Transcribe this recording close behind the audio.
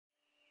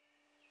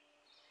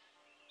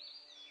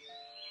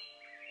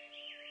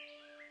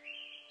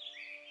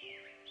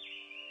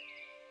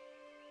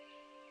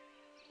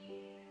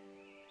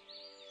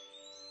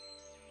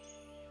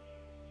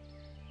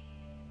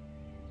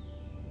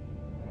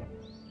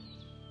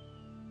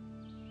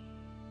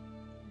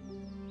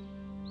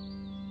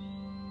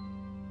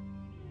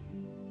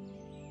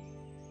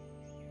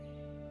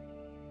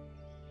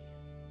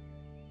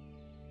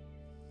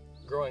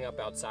growing up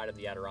outside of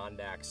the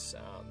Adirondacks,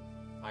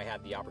 I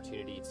had the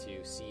opportunity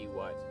to see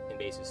what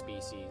invasive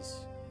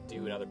species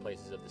do in other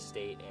places of the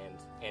state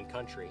and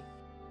country.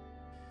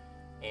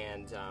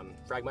 And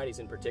Phragmites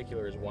in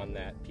particular is one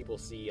that people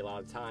see a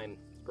lot of time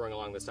growing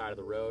along the side of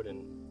the road,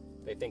 and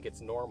they think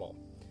it's normal.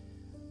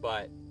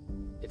 But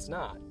it's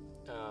not.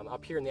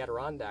 Up here in the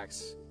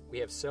Adirondacks, we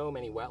have so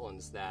many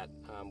wetlands that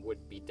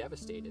would be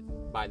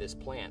devastated by this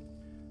plant.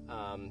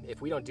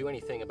 If we don't do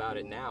anything about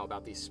it now,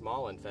 about these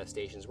small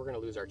infestations, we're going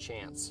to lose our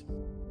chance.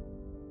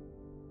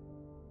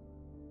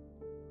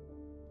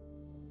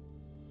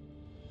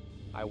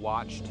 I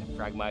watched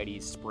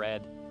Phragmites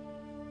spread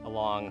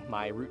along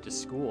my route to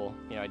school.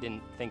 You know, I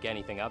didn't think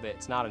anything of it.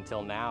 It's not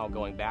until now,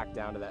 going back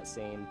down to that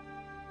same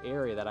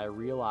area, that I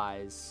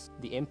realize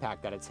the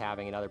impact that it's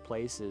having in other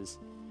places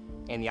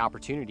and the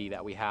opportunity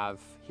that we have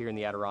here in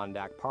the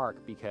Adirondack Park,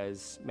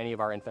 because many of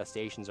our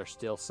infestations are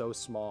still so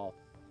small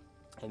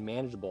and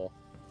manageable,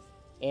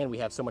 and we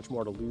have so much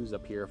more to lose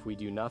up here if we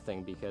do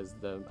nothing, because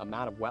the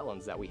amount of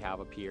wetlands that we have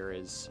up here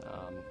is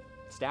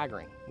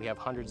staggering. We have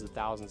hundreds of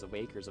thousands of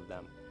acres of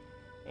them,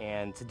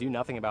 and to do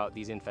nothing about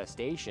these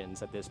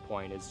infestations at this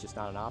point is just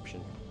not an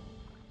option.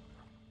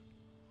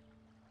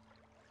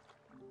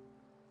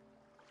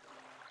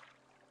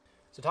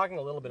 So talking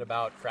a little bit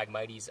about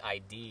Phragmites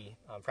ID,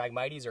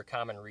 Phragmites are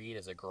common reed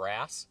as a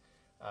grass.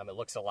 It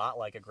looks a lot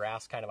like a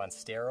grass kind of on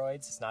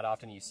steroids. It's not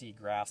often you see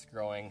grass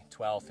growing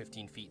 12,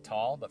 15 feet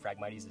tall, but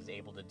Phragmites is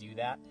able to do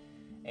that.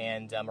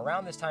 And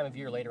around this time of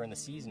year, later in the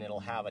season, it'll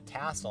have a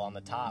tassel on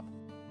the top.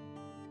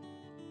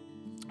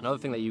 Another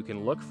thing that you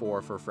can look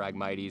for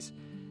Phragmites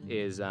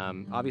is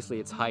obviously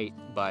its height,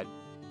 but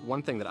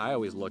one thing that I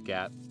always look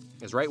at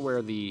is right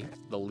where the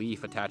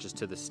leaf attaches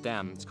to the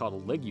stem. It's called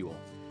a ligule,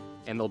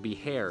 and there'll be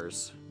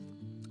hairs.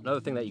 Another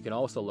thing that you can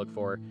also look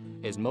for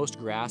is most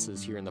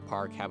grasses here in the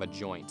park have a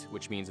joint,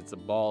 which means it's a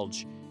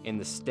bulge in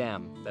the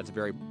stem that's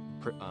very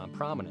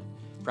prominent.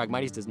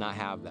 Phragmites does not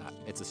have that.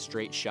 It's a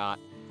straight shot.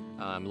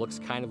 It looks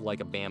kind of like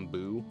a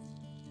bamboo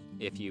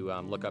if you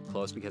look up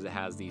close, because it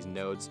has these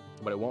nodes,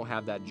 but it won't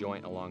have that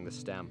joint along the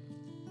stem.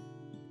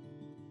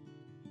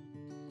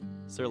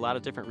 So there are a lot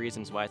of different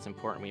reasons why it's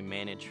important we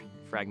manage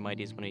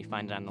Phragmites when we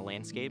find it on the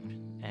landscape.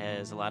 It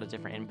has a lot of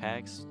different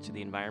impacts to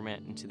the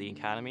environment and to the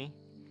economy.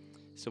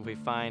 So if we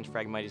find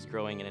Phragmites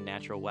growing in a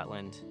natural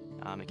wetland,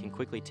 it can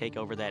quickly take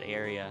over that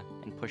area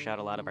and push out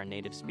a lot of our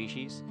native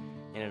species,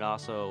 and it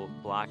also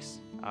blocks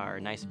our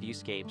nice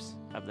viewscapes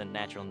of the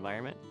natural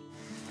environment.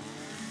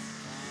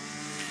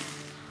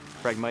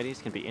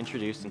 Phragmites can be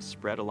introduced and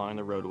spread along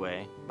the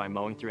roadway by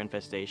mowing through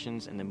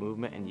infestations and the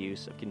movement and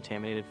use of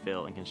contaminated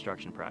fill in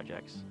construction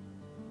projects.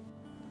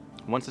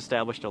 Once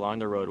established along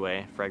the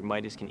roadway,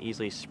 Phragmites can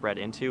easily spread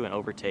into and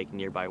overtake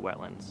nearby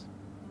wetlands.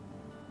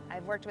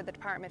 I've worked with the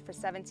department for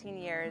 17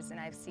 years, and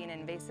I've seen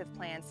invasive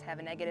plants have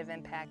a negative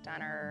impact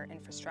on our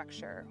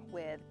infrastructure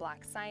with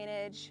blocked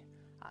signage,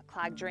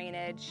 clogged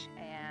drainage,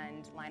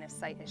 and line of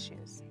sight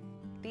issues.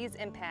 These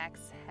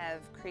impacts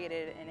have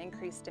created an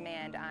increased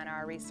demand on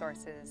our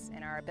resources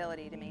and our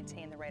ability to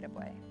maintain the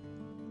right-of-way.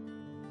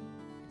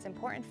 It's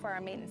important for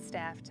our maintenance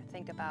staff to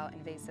think about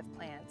invasive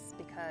plants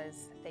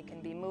because they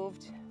can be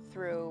moved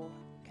through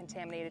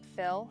contaminated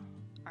fill,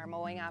 our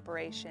mowing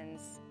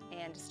operations,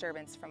 and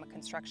disturbance from a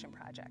construction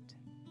project.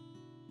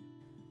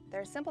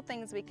 There are simple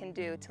things we can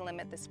do to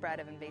limit the spread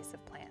of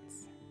invasive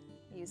plants.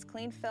 Use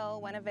clean fill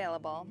when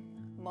available,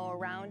 mow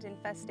around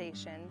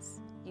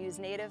infestations, use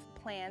native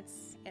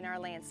plants in our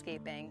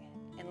landscaping,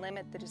 and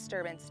limit the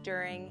disturbance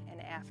during and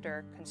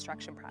after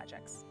construction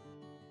projects.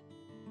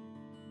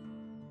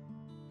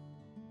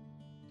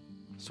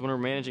 So when we're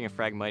managing a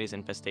Phragmites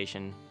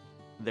infestation,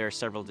 there are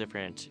several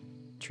different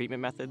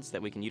treatment methods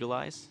that we can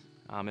utilize.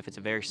 If it's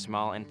a very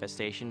small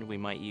infestation, we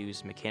might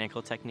use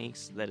mechanical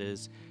techniques, that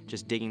is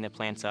just digging the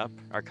plants up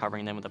or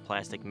covering them with a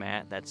plastic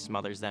mat that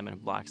smothers them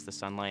and blocks the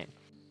sunlight.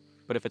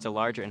 But if it's a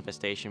larger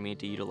infestation, we need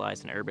to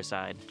utilize an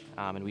herbicide,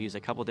 and we use a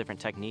couple different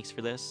techniques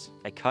for this: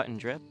 a cut and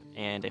drip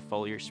and a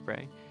foliar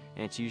spray,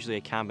 and it's usually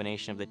a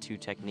combination of the two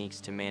techniques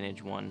to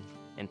manage one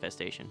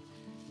infestation.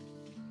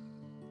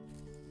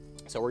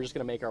 So we're just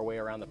going to make our way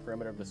around the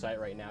perimeter of the site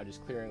right now,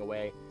 just clearing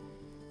away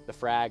the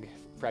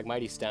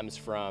Phragmites stems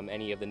from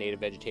any of the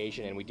native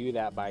vegetation, and we do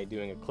that by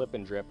doing a clip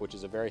and drip, which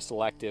is a very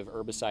selective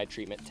herbicide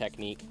treatment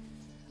technique.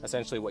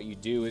 Essentially what you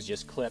do is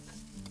just clip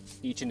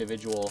each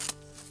individual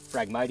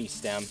Phragmites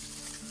stem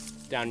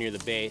down near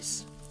the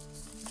base.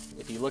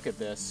 If you look at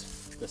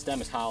this, the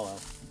stem is hollow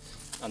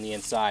on the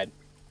inside,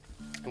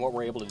 and what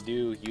we're able to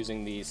do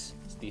using these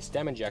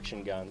stem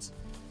injection guns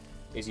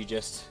is you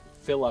just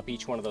fill up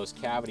each one of those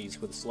cavities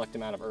with a select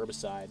amount of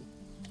herbicide,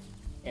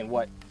 and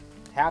what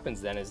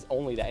happens then is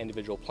only that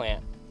individual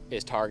plant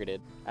is targeted,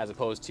 as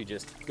opposed to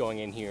just going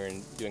in here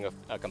and doing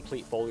a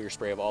complete foliar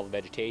spray of all the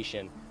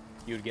vegetation.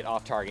 You would get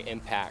off-target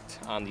impact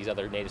on these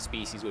other native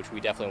species, which we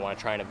definitely want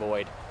to try and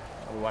avoid.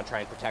 And we want to try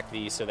and protect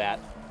these so that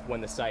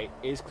when the site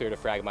is cleared of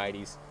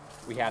Phragmites,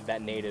 we have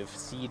that native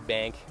seed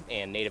bank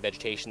and native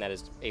vegetation that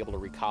is able to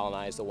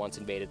recolonize the once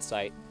invaded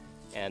site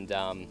and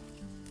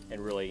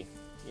really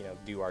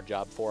do our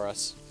job for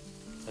us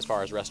as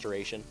far as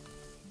restoration.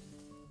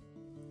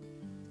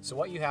 So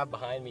what you have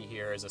behind me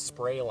here is a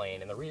spray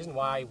lane, and the reason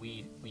why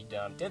we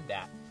did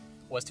that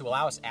was to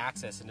allow us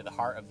access into the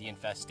heart of the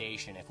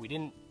infestation. If we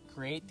didn't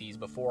create these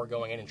before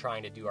going in and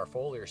trying to do our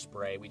foliar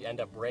spray, we'd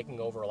end up breaking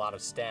over a lot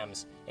of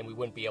stems and we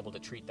wouldn't be able to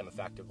treat them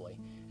effectively.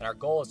 And our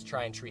goal is to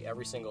try and treat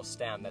every single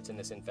stem that's in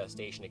this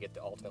infestation to get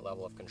the ultimate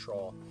level of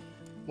control.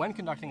 When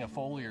conducting a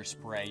foliar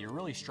spray, you're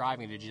really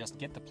striving to just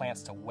get the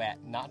plants to wet,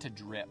 not to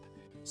drip.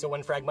 So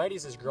when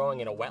Phragmites is growing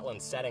in a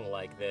wetland setting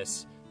like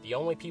this, the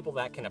only people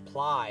that can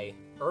apply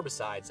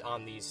herbicides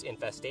on these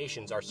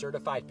infestations are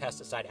certified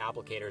pesticide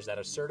applicators that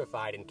are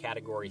certified in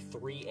category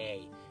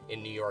 3A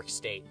in New York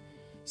State.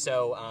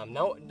 So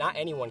not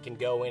anyone can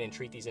go in and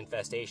treat these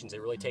infestations.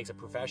 It really takes a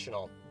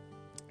professional.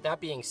 That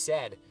being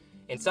said,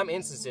 in some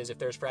instances, if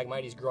there's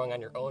Phragmites growing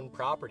on your own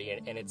property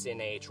and it's in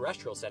a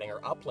terrestrial setting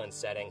or upland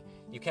setting,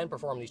 you can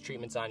perform these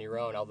treatments on your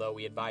own, although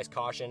we advise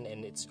caution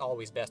and it's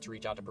always best to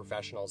reach out to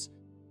professionals.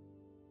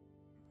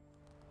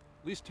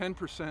 At least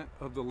 10%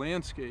 of the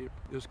landscape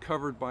is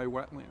covered by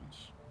wetlands.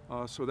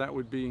 So that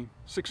would be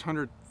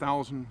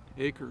 600,000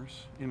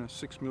 acres in a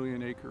 6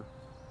 million acre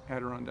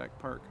Adirondack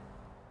park.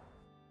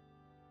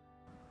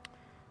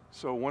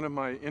 So one of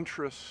my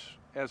interests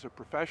as a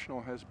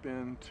professional has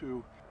been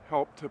to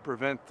help to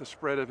prevent the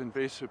spread of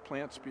invasive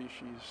plant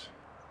species,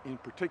 in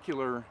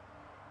particular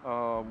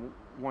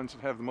ones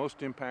that have the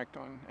most impact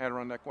on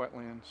Adirondack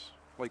wetlands,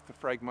 like the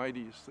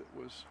Phragmites that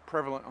was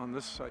prevalent on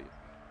this site.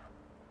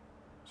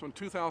 So in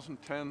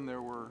 2010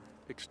 there were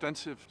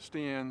extensive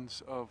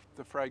stands of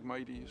the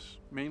Phragmites,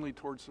 mainly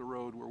towards the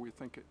road where we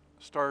think it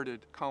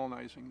started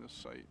colonizing this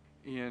site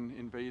and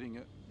invading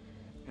it.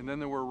 And then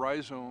there were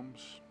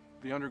rhizomes,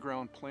 the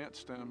underground plant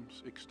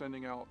stems,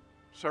 extending out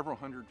several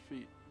hundred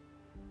feet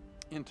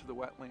into the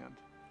wetland.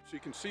 So you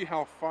can see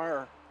how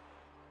far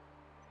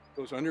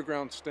those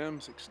underground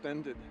stems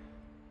extended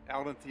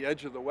out at the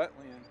edge of the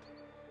wetland.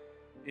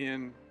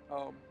 And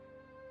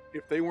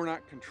if they were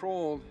not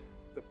controlled,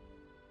 the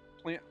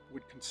plant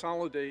would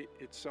consolidate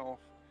itself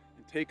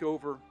and take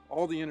over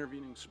all the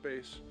intervening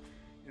space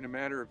in a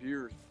matter of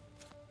years.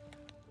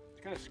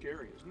 It's kind of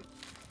scary, isn't it?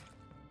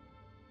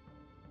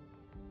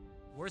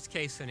 Worst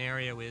case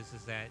scenario is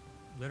that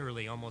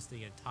literally almost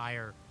the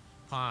entire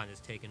pond is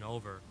taken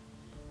over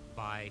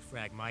by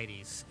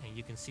Phragmites, and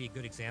you can see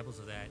good examples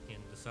of that in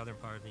the southern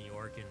part of New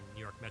York and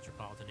New York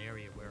metropolitan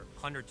area, where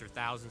hundreds or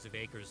thousands of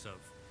acres of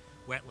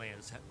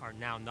wetlands are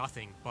now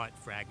nothing but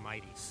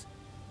Phragmites.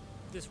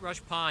 This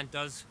rush pond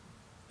does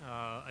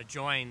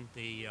adjoin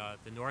the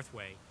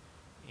Northway,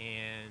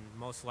 and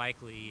most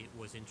likely it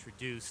was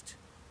introduced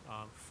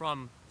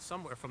from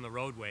somewhere from the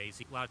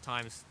roadways, a lot of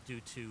times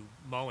due to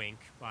mowing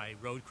by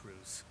road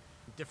crews.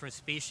 Different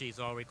species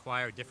all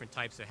require different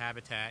types of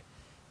habitat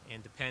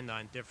and depend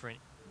on different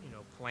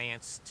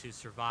plants to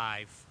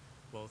survive,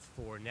 both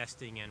for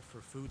nesting and for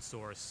food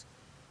source.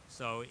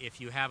 So if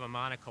you have a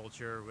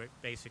monoculture with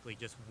basically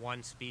just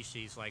one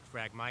species like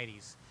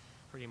Phragmites,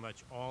 pretty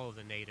much all of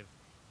the native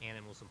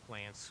animals and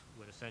plants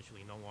would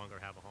essentially no longer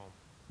have a home.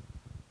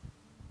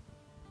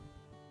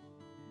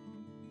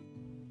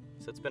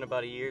 So it's been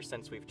about a year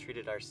since we've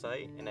treated our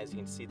site, and as you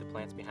can see, the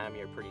plants behind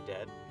me are pretty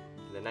dead.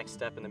 And the next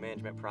step in the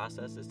management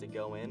process is to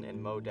go in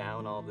and mow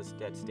down all this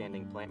dead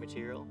standing plant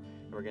material.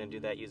 And we're going to do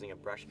that using a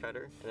brush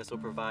cutter, and this will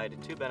provide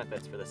two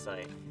benefits for the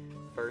site.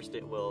 First,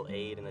 it will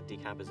aid in the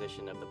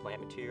decomposition of the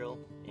plant material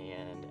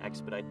and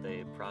expedite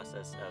the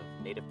process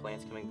of native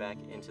plants coming back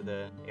into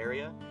the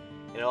area.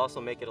 And it'll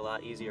also make it a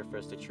lot easier for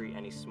us to treat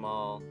any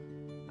small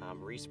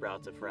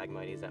resprouts of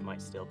Phragmites that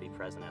might still be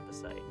present at the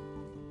site.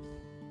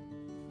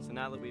 So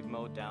now that we've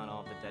mowed down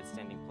all of the dead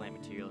standing plant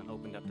material and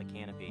opened up the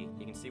canopy,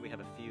 you can see we have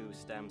a few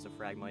stems of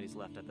Phragmites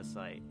left at the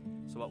site.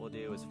 So what we'll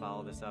do is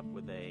follow this up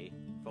with a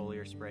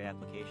foliar spray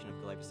application of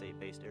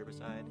glyphosate-based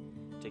herbicide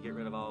to get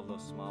rid of all of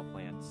those small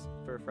plants.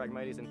 For a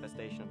Phragmites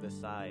infestation of this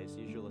size,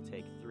 usually it'll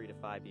take 3 to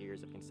 5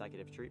 years of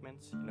consecutive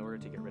treatments in order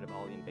to get rid of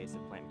all the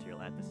invasive plant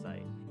material at the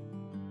site.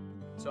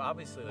 So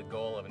obviously the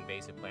goal of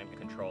invasive plant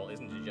control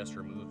isn't to just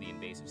remove the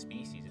invasive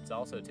species, it's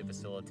also to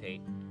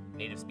facilitate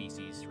native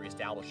species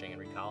reestablishing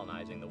and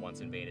recolonizing the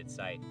once invaded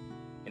site.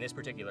 In this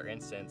particular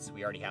instance,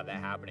 we already have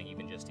that happening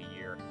even just a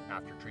year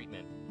after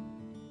treatment.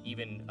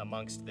 Even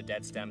amongst the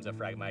dead stems of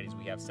Phragmites,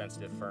 we have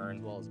sensitive fern,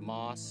 as well as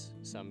moss,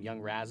 some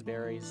young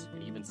raspberries,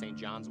 and even St.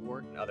 John's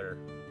wort, and other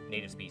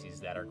native species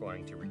that are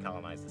going to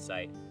recolonize the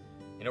site.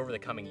 And over the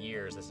coming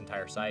years, this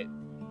entire site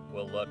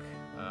will look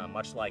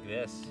much like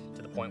this,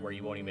 to the point where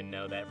you won't even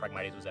know that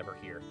Phragmites was ever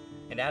here.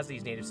 And as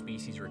these native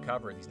species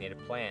recover, these native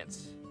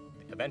plants,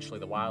 eventually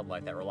the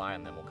wildlife that rely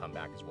on them will come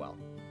back as well.